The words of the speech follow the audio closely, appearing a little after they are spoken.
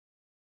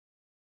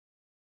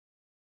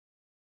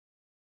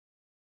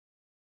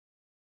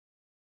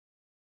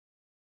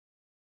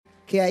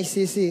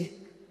KICC.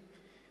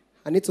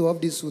 I need to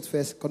off this suit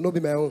first, because not be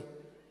my own.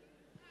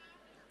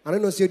 I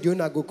don't know if the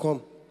owner go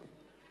come.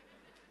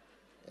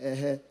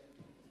 I've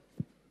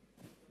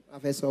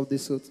first off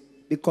this suit.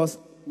 Because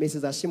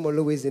Mrs.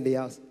 Ashimolo is in the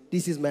house.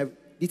 This is my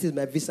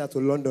visa to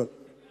London.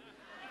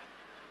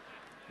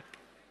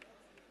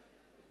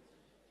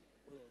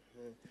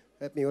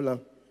 Help me, hold on.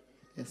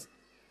 Yes.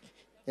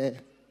 Yeah.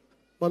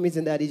 Mommies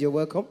and daddies, you're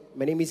welcome.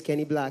 My name is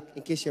Kenny Black.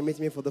 In case you're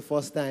meeting me for the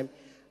first time,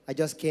 I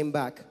just came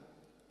back.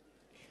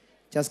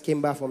 Just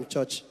came back from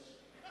church.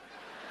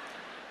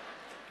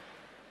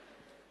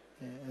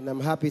 Yeah, and I'm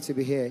happy to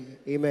be here.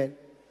 Amen.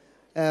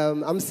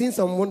 I'm seeing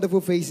some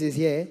wonderful faces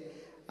here.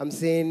 I'm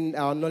seeing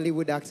our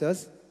Nollywood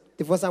actors.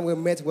 The first time we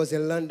met was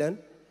in London,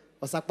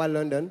 Osaka,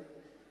 London.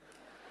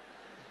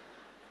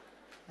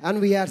 And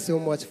we had so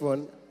much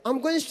fun. I'm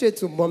going straight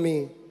to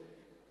Mommy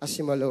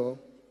Ashimolo.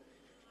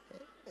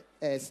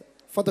 Yes.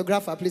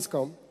 Photographer, please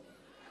come.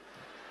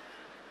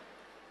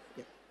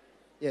 Yeah.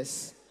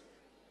 Yes.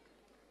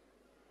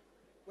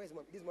 Where's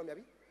Mommy? This is Mommy,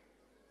 Abby?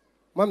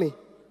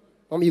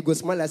 Mommy, you go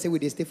smile. I say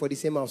we stay for the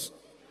same house.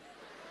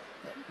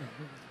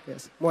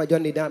 Yes. More, I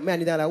don't need that. I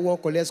need that. I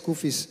won't collect school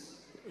fees.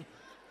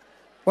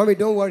 Mommy,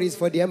 don't worry. It's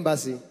for the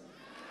embassy.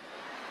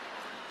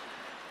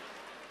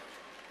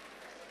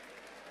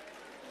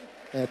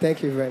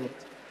 Thank you very much.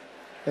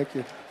 Thank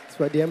you. It's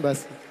for the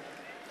embassy.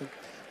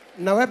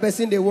 Now, where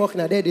person they work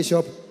now, they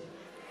shop.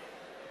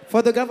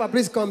 Photographer,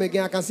 please come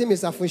again. I can see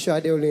Mr. Funsho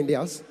Adeolu in the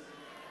house.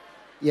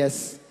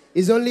 Yes.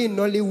 It's only in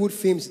Nollywood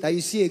films that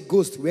you see a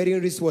ghost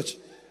wearing wristwatch.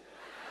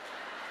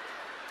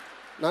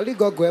 Now, only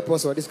God go help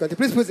us for this country.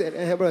 Please put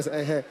it.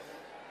 Brothers.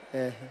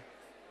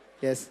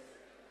 Yes.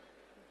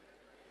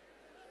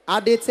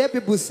 And they tell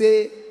people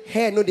say,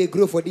 hair no they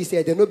grow for this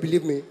year. They don't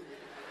believe me.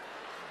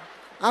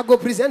 I go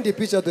present the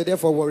picture to them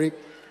for worry.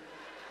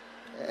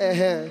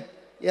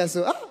 Yeah,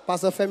 so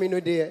Pastor Femi no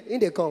there. In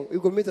they come. You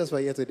go meet us for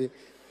here today.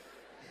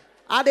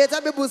 And they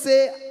tell people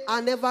say,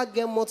 I never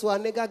get motor, I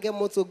never get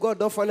motor. God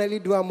don't finally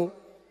do amo.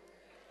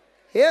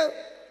 Here,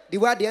 the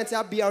way they enter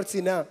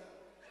BRT now.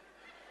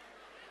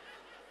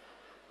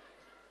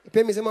 He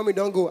pay me say, Mommy,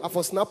 don't go. I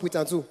for snap with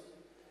and too.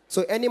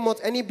 So any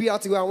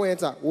BRT where I want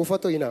to enter, we'll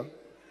photo you now.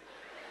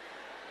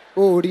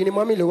 Oh, the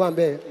mommy lo one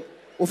be.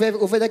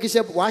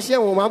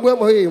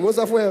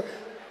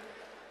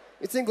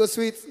 It's go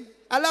sweet.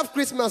 I love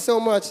Christmas so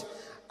much.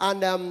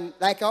 And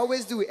like I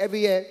always do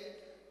every year,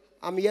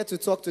 I'm here to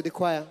talk to the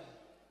choir.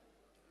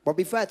 But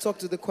before I talk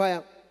to the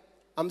choir,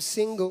 I'm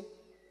single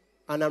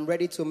and I'm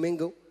ready to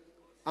mingle.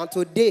 And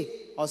today,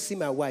 I'll see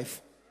my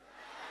wife.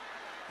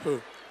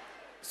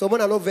 So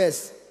when I know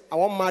verse, I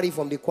want marry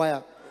from the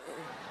choir.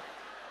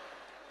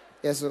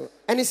 Yes, so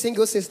any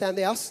single sister in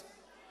the house?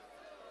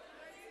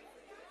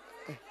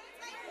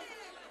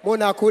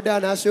 Mona Koda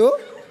na show.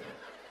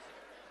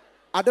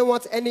 I don't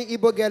want any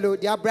Igbo girl.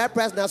 Their bride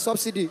price na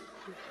subsidy.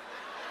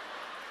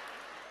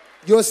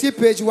 You see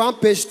page 1,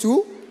 page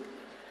 2.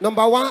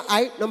 Number one,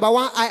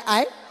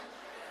 I.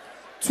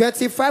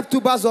 25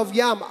 tubers of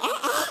yam.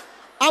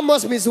 How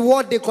much means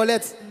what they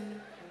collect?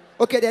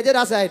 Okay, they did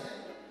that side.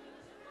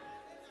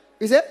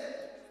 Is it?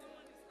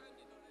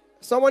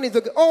 Someone is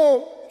looking.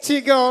 Oh,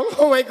 Chigo.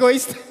 Oh my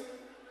God.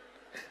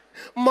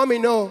 Mommy,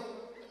 no.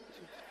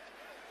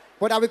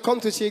 But I will come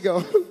to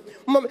Chigo.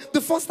 Mommy,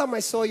 the first time I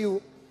saw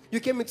you, you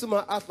came into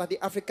my heart like the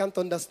African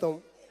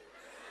thunderstorm.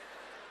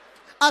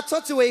 I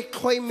thought you were a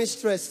coy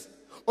mistress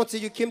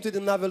until you came to the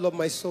navel of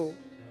my soul.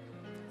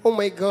 Oh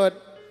my God.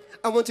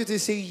 I want you to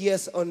say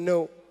yes or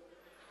no.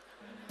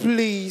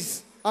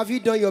 Please. Have you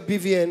done your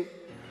BVN?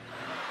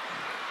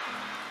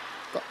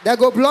 They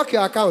go block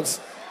your accounts.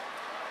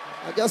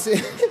 I just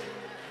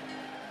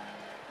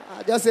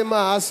say,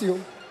 ma, ask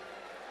you.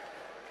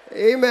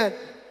 Amen.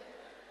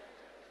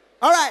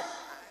 All right.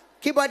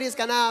 Keyboardists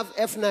can have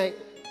F9.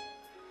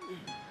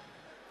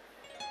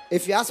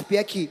 If you ask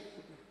Pierre Key.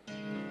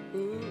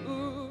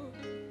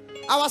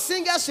 Our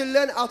singers should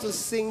learn how to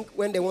sing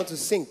when they want to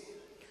sing.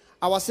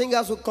 Our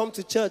singers who come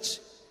to church,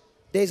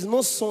 there is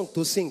no song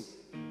to sing.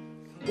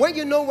 When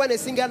you know when a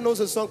singer knows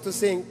a song to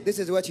sing, this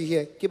is what you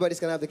hear. Keyboardists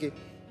can have the key.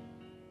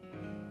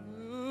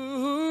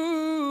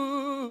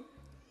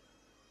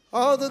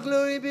 All the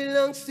glory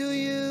belongs to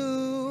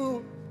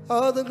you.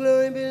 All the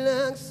glory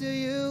belongs to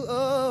you,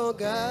 oh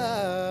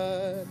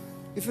God.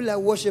 You feel like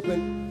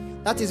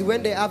worshiping. That is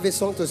when they have a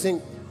song to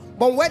sing.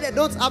 But when they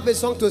don't have a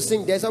song to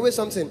sing, there's always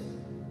something.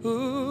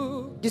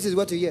 This is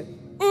what you hear.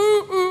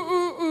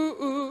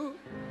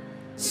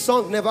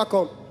 Song never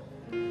come.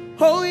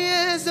 Oh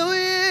yes, oh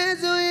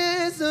yes, oh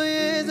yes, oh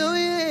yes, oh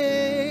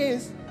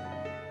yes.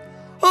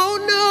 Oh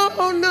no,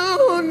 oh no,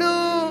 oh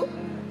no.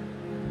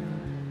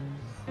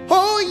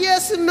 Oh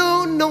yes,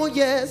 no, no,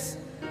 yes.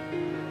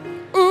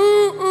 Oh.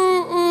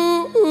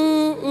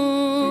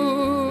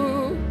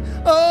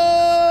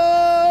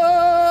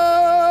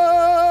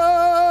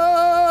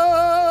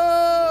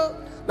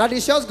 Now the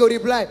shots go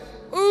reply.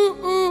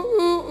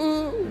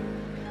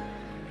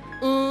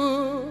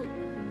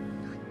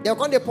 They'll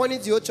come, they point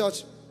into your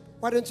church.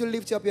 Why don't you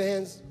lift up your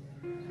hands?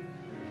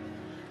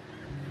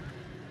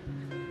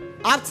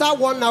 After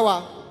 1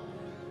 hour,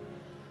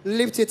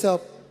 lift it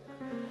up.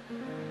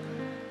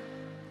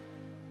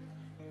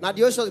 Now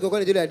the ocean is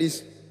going to do like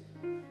this.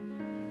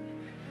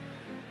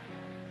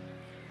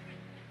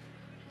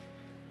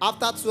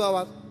 After 2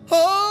 hours,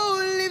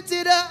 oh, lift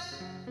it up.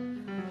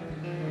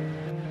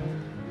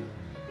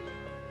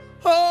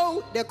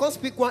 Oh, they can't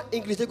speak one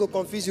English, they go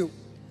confuse you.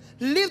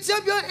 Lift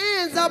up your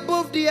hands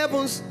above the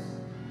heavens.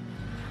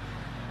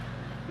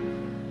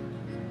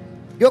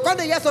 You're going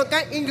to hear some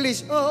kind of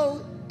English.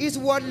 Oh, it's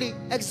worldly,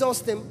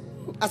 exhausting.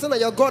 As soon as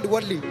you're God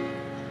worldly.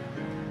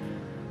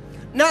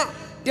 Now,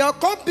 there are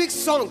come big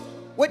song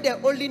where they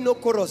only know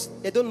chorus,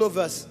 they don't know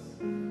verse.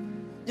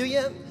 You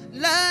hear?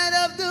 Light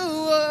of the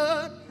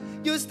world,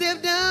 you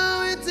step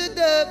down into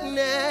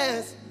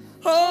darkness.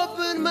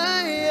 Open my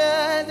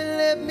eyes and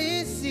let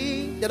me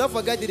see. You don't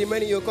forget the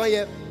remaining, you come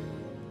here.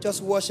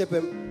 Just worship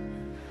him.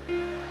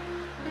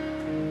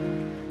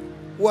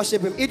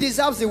 Worship him. He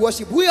deserves the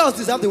worship. Who else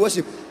deserves the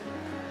worship?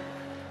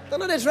 No,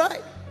 that's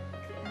right.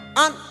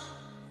 And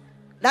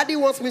Daddy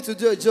wants me to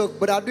do a joke,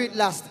 but I'll do it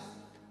last.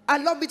 I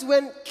love it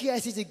when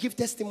KICC give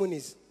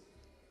testimonies.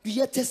 You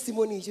hear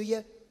testimonies, you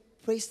hear,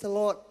 praise the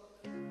Lord.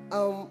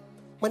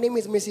 My name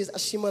is Mrs.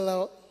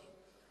 Ashimala.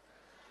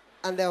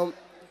 And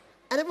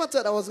I never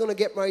thought I was going to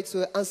get married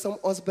to a handsome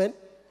husband.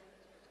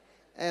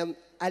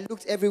 I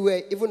looked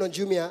everywhere, even on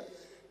Jumia.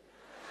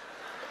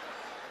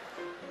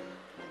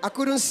 I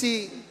couldn't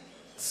see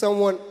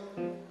someone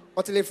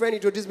until a friend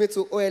introduced me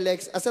to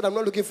OLX. I said, I'm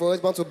not looking for a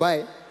husband to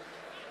buy.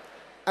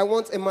 I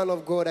want a man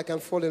of God I can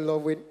fall in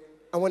love with.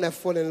 And when I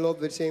fall in love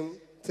with him,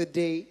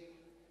 today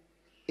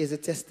is a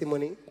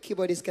testimony.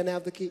 Keyboardist, can I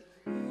have the key?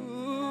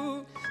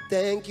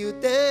 Thank you,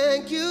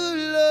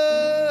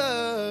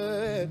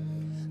 Lord.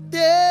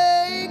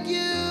 Thank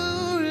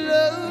you,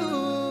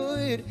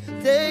 Lord.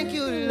 Thank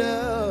you,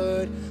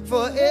 Lord,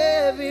 for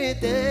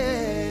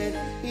everything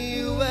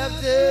you have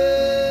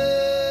done.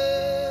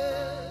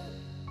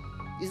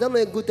 Is that not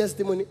a good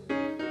testimony?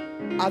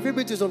 Have you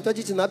been to some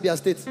churches in Abia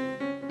State?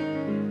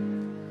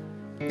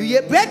 You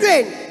hear,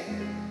 brethren,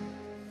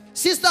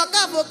 Sister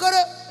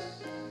Kavokoro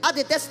had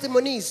the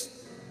testimonies.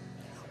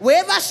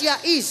 Wherever she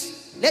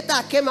is, let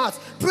her come out.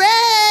 Praise!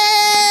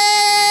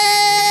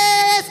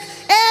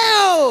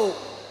 Ew!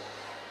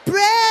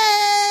 Praise!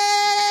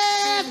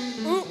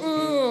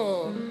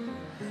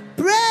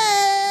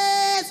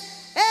 Praise!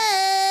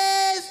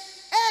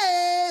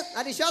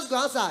 And the shots go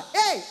answer.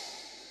 Hey!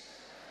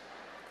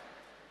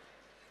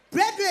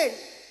 Brethren,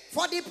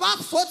 for the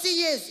past 40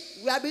 years,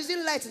 we have been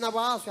using lights in our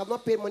house. We have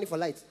not paid money for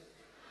lights.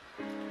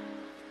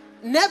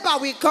 Never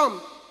will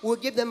come. We'll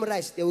give them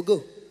rice. They will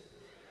go.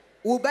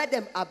 We'll buy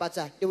them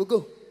abacha. They will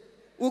go.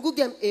 We'll give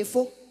them a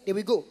phone. They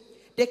will go.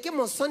 They came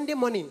on Sunday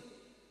morning.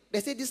 They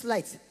said this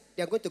light,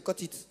 they are going to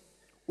cut it.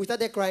 We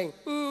started crying.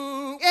 They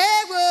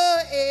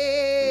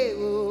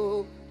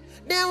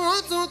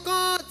want to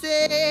cut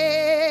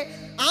it.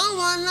 I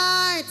want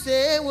light.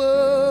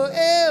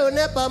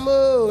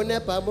 Nepamo,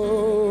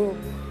 nepamo.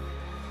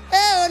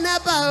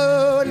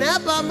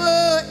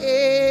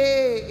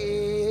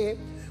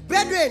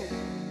 Brethren,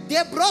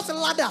 they brought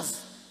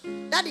ladders.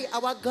 Daddy,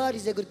 our God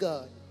is a good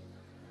God.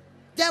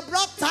 They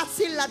brought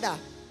 30 ladders,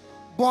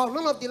 but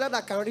none of the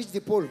ladder can reach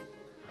the pole.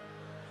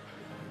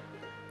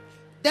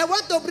 They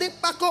want to bring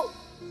Paco.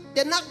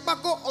 They knock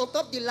Paco on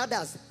top of the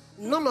ladders.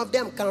 None of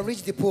them can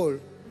reach the pole.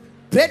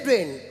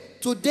 Brethren,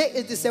 today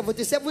is the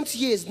 77th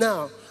years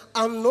now,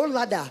 and no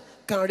ladder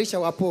can reach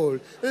our pole.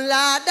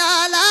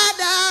 Ladder,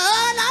 ladder,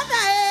 oh ladder,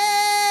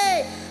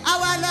 hey.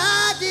 Our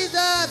Lord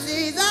Jesus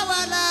is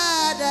our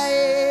ladder,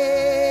 hey.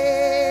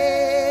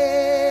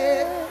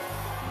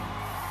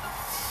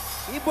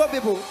 Igbo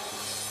people.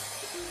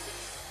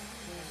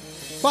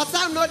 But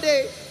time no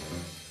day,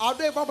 I'll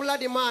do a popular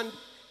demand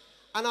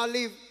and I'll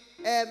leave.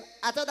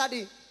 I told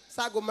Daddy,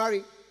 so I go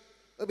marry.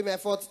 It'll be my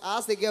fault. I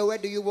asked the girl, where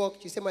do you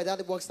work? She said, my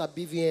daddy works at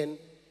BVN.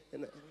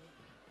 And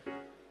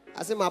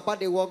I said, my papa,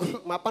 they work,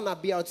 my papa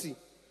at BRT.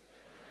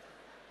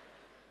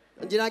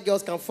 And then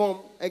girls can form.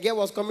 A girl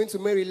was coming to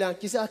Maryland.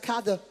 She said, a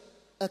cat there.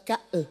 A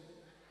cat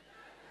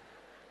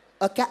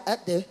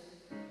there.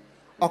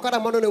 I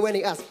don't know when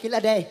he asked,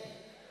 killer day.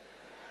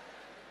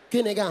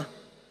 Kinega.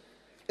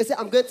 He said,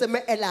 I'm going to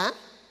make Ella.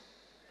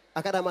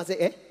 Akadama say,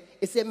 eh?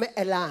 He said, me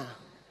Ella.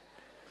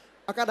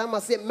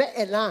 Akadama say, me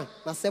Ella.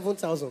 Na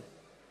 7,000.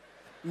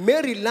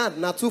 Maryland,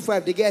 na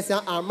 2,500. The guy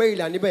said,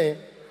 Maryland, ibe.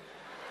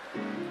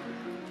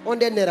 On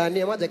the naira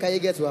ni, ama jeka ye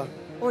get wa.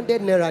 On the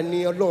naira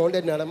ni, alone, on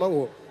the naira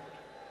mango.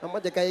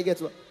 Ama jeka ye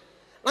get wa.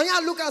 Now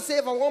you look and say,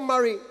 if I want to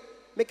marry,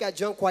 make a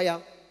join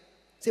choir.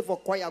 Say for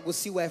choir, go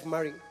see wife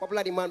marry.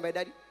 Popular demand by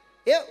daddy.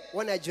 Yeah,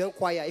 when I join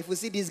choir, if we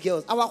see these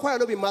girls, our choir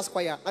will be mass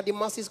choir, not the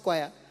masses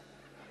choir.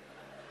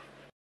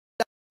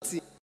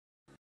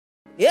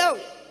 Yeah,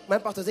 my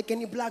pastor said,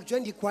 Kenny Black,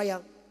 join the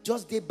choir.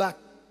 Just day back.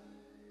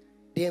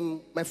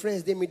 Them, my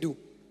friends, they me do.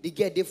 The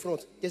girl, they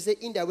front. They say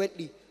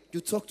indirectly,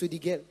 you talk to the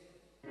girl.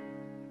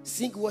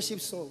 Sing worship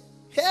song.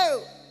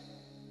 Hell!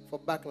 For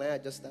backline, I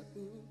just start.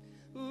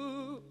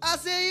 I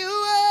say you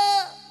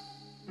are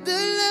the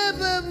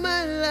love of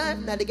my life.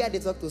 Now the guy they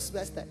talk to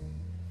first time.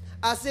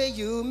 I say,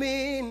 you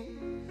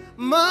mean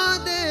more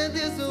than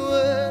this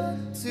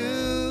world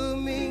to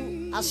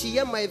me. As she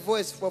hear my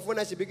voice from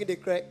phone, she begin to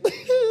cry.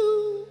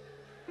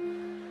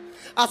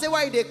 I say,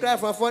 why they cry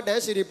from phone?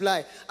 Then she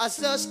reply, I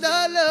searched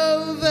all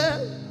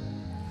over,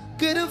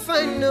 couldn't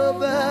find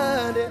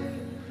nobody.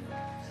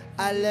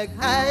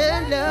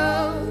 I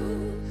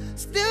know,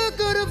 still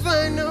couldn't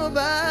find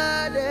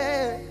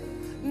nobody.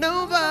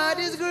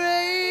 Nobody's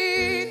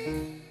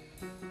great.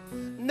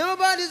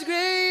 Nobody's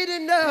great,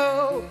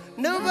 no.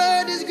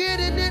 Nobody's great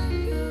in it.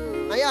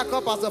 And yeah, I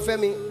call Pastor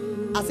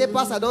Femi. I say,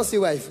 Pastor, I don't see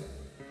wife.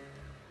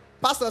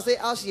 Pastor say,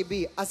 how she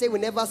be? I say, we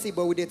never see,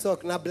 but we dey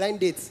talk. Now blind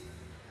date.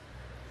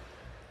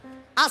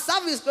 As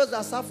service closed,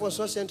 I sat for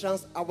church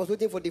entrance. I was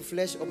waiting for the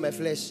flesh of my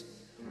flesh.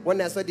 When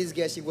I saw this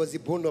girl, she was the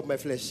bone of my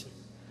flesh.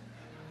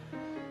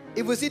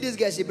 If you see this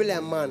girl, she be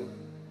like, man,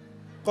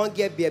 can't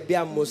get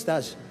beer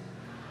mustache.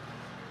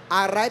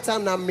 I right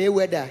hand na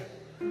Mayweather.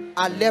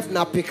 I left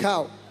na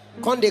Picao.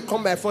 Can't they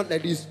come by front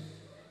like this?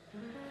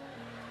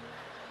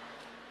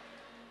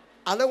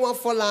 I don't want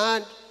to fall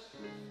hand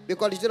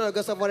because the children of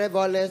God suffer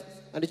violence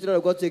and the children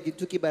of God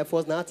took it by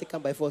force. Now I take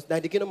them by force. Now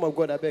the kingdom of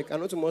God, I beg. I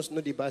know too much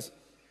know the bus.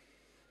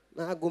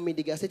 Now I go meet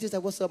the guy. I say, sister,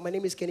 what's up? My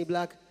name is Kenny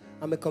Black.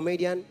 I'm a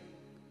comedian.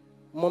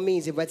 Mommy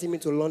is inviting me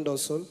to London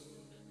soon.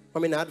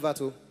 I'm in advert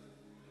too.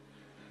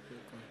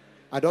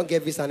 I don't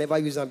get visa. I never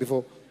used them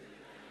before.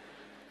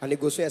 And it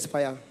goes to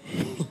expire.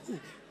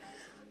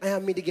 I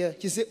am meet the girl.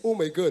 She said, oh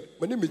my God,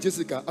 my name is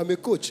Jessica. I'm a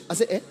coach. I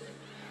said, eh?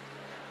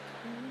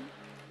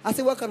 I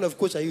said, what kind of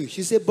coach are you?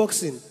 She said,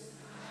 boxing.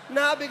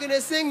 Now I begin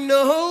to sing,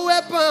 no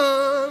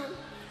weapon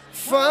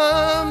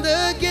from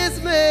the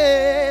against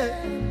me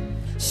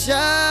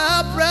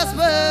shall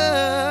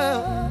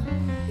prosper.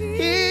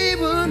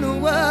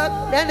 Even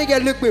what? Then the girl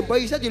look me, but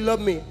you said you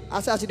love me.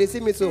 I said, they see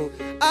me so.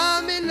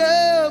 I'm in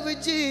love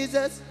with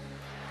Jesus.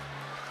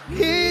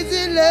 He's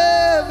in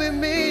love with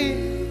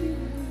me.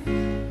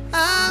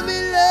 I'm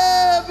in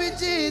love with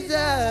Jesus.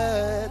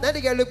 Then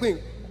the girl look me,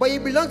 but you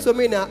belong to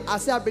me now. I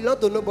say, I belong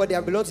to nobody.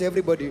 I belong to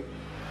everybody.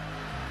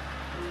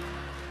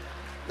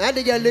 Now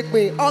the girl look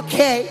me,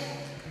 okay,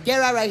 get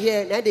right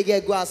here. Now the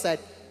girl go outside.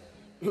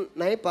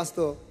 Now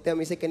pastor tell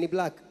me, say, Kenny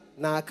Black.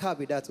 Now a car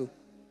be that too.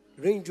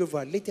 Range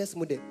Rover, latest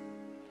model.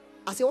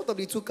 I say, what of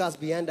the two cars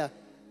behind that?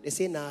 They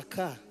say, now a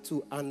car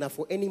too, and now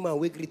for any man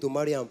weekly to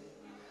marry him.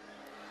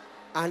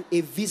 And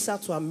a visa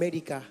to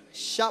America.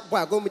 Sharp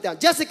boy, go meet her.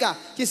 Jessica,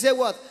 she said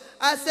what?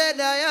 I said,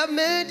 I have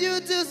made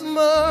you too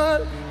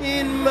small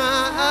in my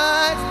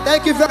eyes.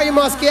 Thank you very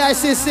much,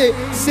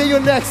 KICC. See you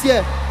next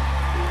year.